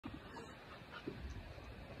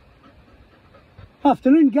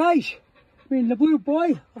Afternoon, guys. I mean, the blue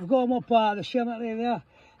boy, I've got him up at the cemetery there.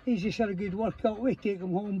 He's just had a good workout. We take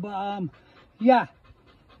him home, but yeah.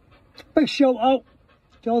 Big shout out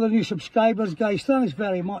to all the new subscribers, guys. Thanks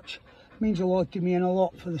very much. It means a lot to me and a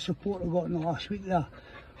lot for the support I got in the last week there.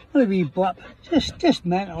 What a wee blip, just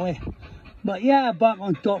mentally. But yeah, back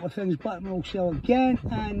on top of things, back in my old cell again,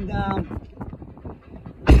 and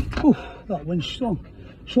that wind's strong.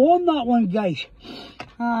 So on that one, guys,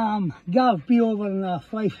 Gav, be over in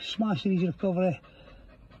Fife, smashing his recovery.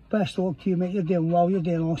 Best of luck to you, mate. You're doing well, you're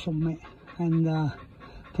doing awesome, mate, and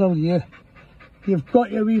proud of you. You've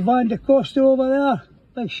got your wee Vanda Kosta over there.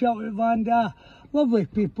 Big shout out to Vanda. Lovely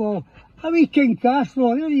people. A wee King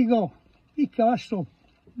Castro, there you go. Wee Castro.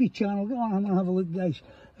 Wee channel. Go on and have a look, guys.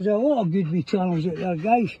 There's a lot of good wee channels out there,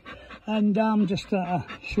 guys. And I'm just trying to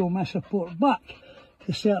show my support back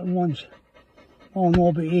to certain ones. All know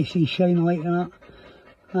about AC Shine Light and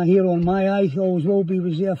that. Here on my eye, always will be,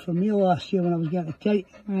 was there for me last year when I was getting tight.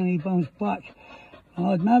 And he bounced back.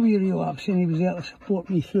 I had my wee relapse and he was there to support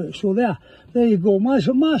me through it. So there you go.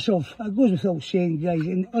 Massive. It goes without saying, guys.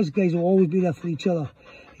 And us guys will always be there for each other.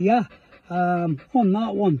 Yeah. On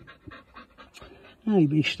that one.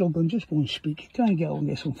 Anybody's struggling, just go and speak. Try and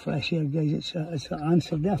get some fresh air, guys. It's an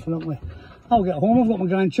answer, definitely. I'll get home, I've got my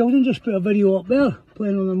grandchildren, just put a video up there,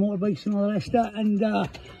 playing on their motorbikes and all the rest of it, and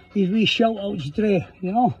his wee shout-outs, Dre,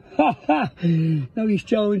 you know. Now he's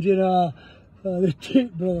challenging the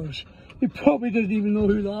Tate brothers. He probably doesn't even know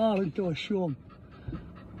who they are until I show him.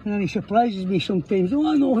 And then he surprises me sometimes. Oh,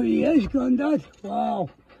 I know who he is, Grandad. Wow,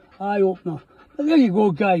 eye-opener. But there you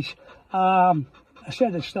go, guys. I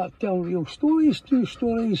said I'd start telling real stories, true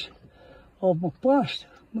stories of my past,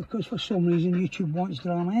 because for some reason YouTube wants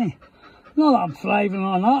drama, eh? Not that I'm thriving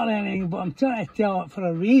on that or anything, but I'm trying to tell it for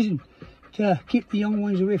a reason, to keep the young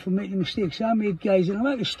ones away from making mistakes I made, guys. And if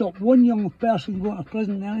I could stop one young person going to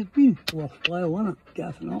prison, then it'd be worthwhile, wouldn't it?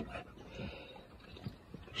 Definitely.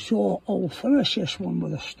 So I'll finish this one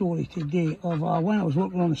with a story today of when I was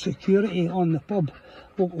working on security on the pub,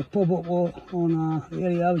 local pub up on the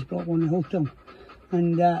area I was brought on the Hilltown.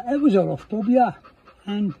 And it was a rough pub, yeah,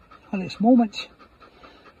 and had its moments.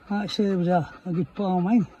 Actually, there was a good pal of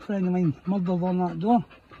mine, a friend of mine, murdered on that door,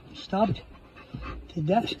 stabbed to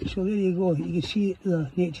death. So there you go, you can see the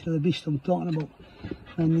nature of the beast I'm talking about.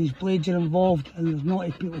 And these blades are involved, and there's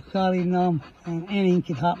naughty people carrying them, and anything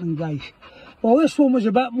could happen, guys. Well, this one was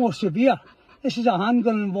a bit more severe. This is a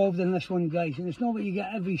handgun involved in this one, guys, and it's not what you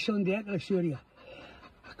get every Sunday, I can assure you.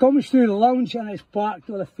 It comes through the lounge and it's packed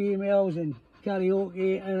with the females and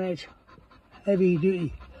karaoke, and it's heavy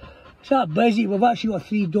duty. It's that busy. We've actually got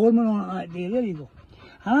 3 doormen on it that day. There you go.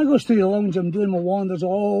 And I goes through the lounge, I'm doing my wanders. I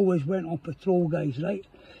always went on patrol, guys, right?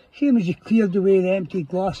 Same as you cleared away the empty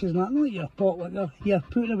glasses and that. Not you're a pot liquor, you're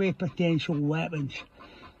putting away potential weapons,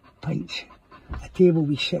 pints, a table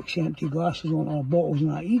with 6 empty glasses on, or bottles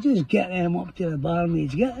and that. You just get them up to the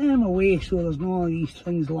barmaids, get them away so there's no all these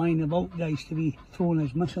things lying about, guys, to be thrown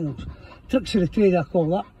as missiles. Tricks of the trade, I call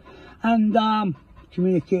that. And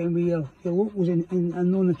communicating with your locals and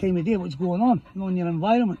knowing the time of day, what's going on, knowing your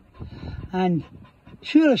environment. And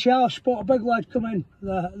sure as hell, spot a big lad come in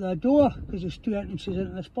the door, because there's 2 entrances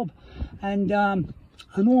into this pub. And I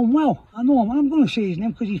know him well, I know him. I'm going to say his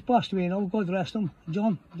name because he's passed away now, God rest him.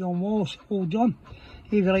 John Wallace, old John.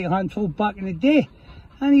 He was a right handful back in the day.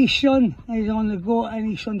 And his son is on the go, and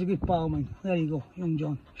his son's a good pal of mine. There you go, young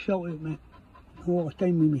John. Shout out, mate. A lot of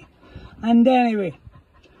time with me. And anyway,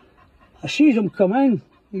 I sees him come in,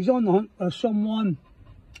 he's on the hunt for someone,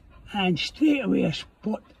 and straight away I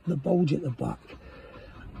spot the bulge at the back.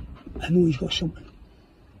 I know he's got something.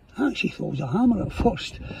 I actually thought it was a hammer at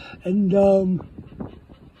first, and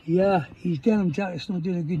yeah, his denim jacket's not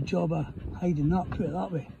doing a good job of hiding that, put it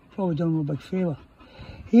that way. Probably done him a big favour.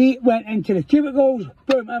 He went into the cubicles,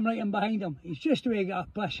 boom, I'm right in behind him. He's just away to get a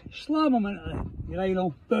piss, slam him into the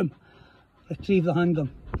urinal, boom, retrieve the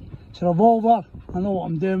handgun. It's a revolver, I know what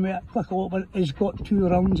I'm doing with it, click a open, it's got 2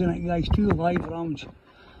 rounds in it, guys, 2 live rounds.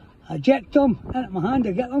 I eject them, into my hand,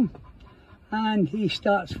 I get them, and he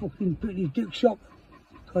starts fucking putting his dukes up,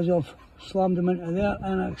 because I've slammed him into there,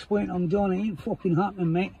 and I explained to him, John, it ain't fucking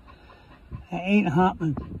happening, mate. It ain't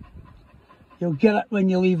happening. You'll get it when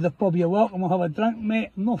you leave the pub, you're welcome, we'll have a drink,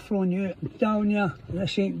 mate, I'm not throwing you out, I'm telling you,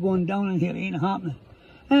 this ain't going down in here, it ain't happening.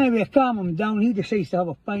 Anyway, I calm him down, he decides to have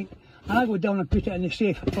a pint. And I go down and put it in the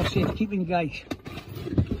safe for safekeeping, guys.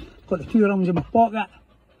 Got the 2 rounds in my pocket.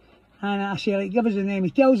 And I say, like, give us the name. He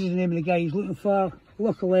tells us the name of the guy he's looking for.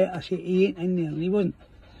 Luckily, I say, he ain't in there, and he wasn't.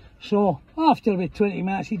 So, after about 20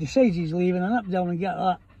 minutes, he decides he's leaving. I nip down and get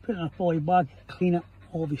that, put it in a poly bag, clean it,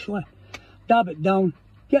 obviously. Dab it down,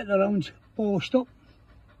 get the rounds, polished up,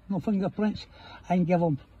 no fingerprints, and give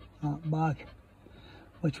him that bag,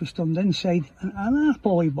 which was turned inside an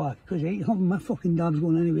poly bag, because ain't something my fucking dad's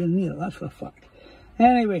going anywhere near it, that's for a fact.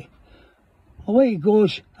 Anyway, away he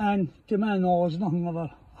goes, and to my knowledge, nothing ever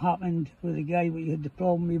happened with the guy what you had the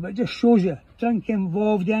problem with, but it just shows you, drink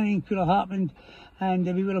involved, anything could have happened, and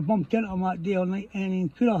if we would have bumped into him that day or night, anything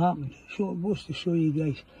could have happened. So it goes to show you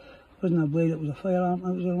guys, it wasn't a blade, it was a firearm,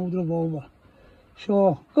 it was an old revolver.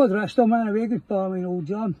 So, God rest him anyway, good pal, I mean, old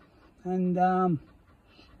John. And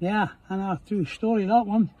yeah, another true story, that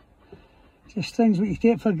one. Just things what you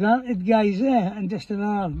take for granted, guys, and just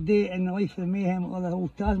another day in the life of the mayhem with the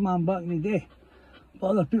old Tasman back in the day. But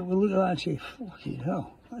other people will look at that and say, fucking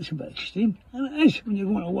hell, that's a bit extreme. And it is when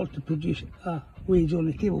you're going to work to produce a wage on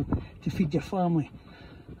the table to feed your family.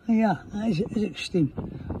 And yeah, it is extreme.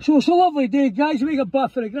 So it's a lovely day, guys. We got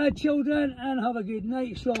back for the grandchildren and have a good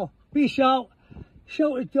night. So, peace out.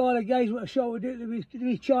 Shouted to all the guys what I shouted out to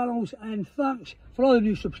the channels, and thanks for all the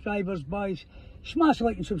new subscribers, boys. Smash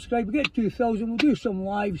like and subscribe. We get 2,000, we'll do some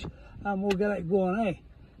lives and we'll get it going, eh?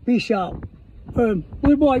 Peace out. Boom.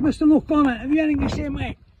 Good boy, Mr. No Comment, have you anything to say,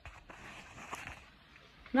 mate?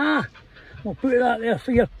 Nah? We'll put that there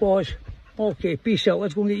for your pause. Okay, peace out.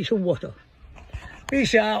 Let's go and get you some water.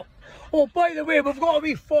 Peace out. Oh, by the way, we've got a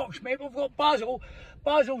wee fox, mate. We've got Basil.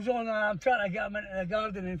 Basil's on, I'm trying to get him into the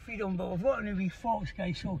garden and feed him, but we've got a wee fox,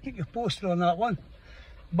 guys, so keep you posted on that one.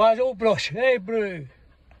 Basil, brush. Hey, bro.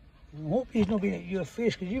 I hope he's not been at your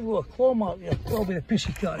face, because you've got a claw mark there. Probably the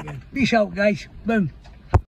pussycat again. Peace out, guys. Boom.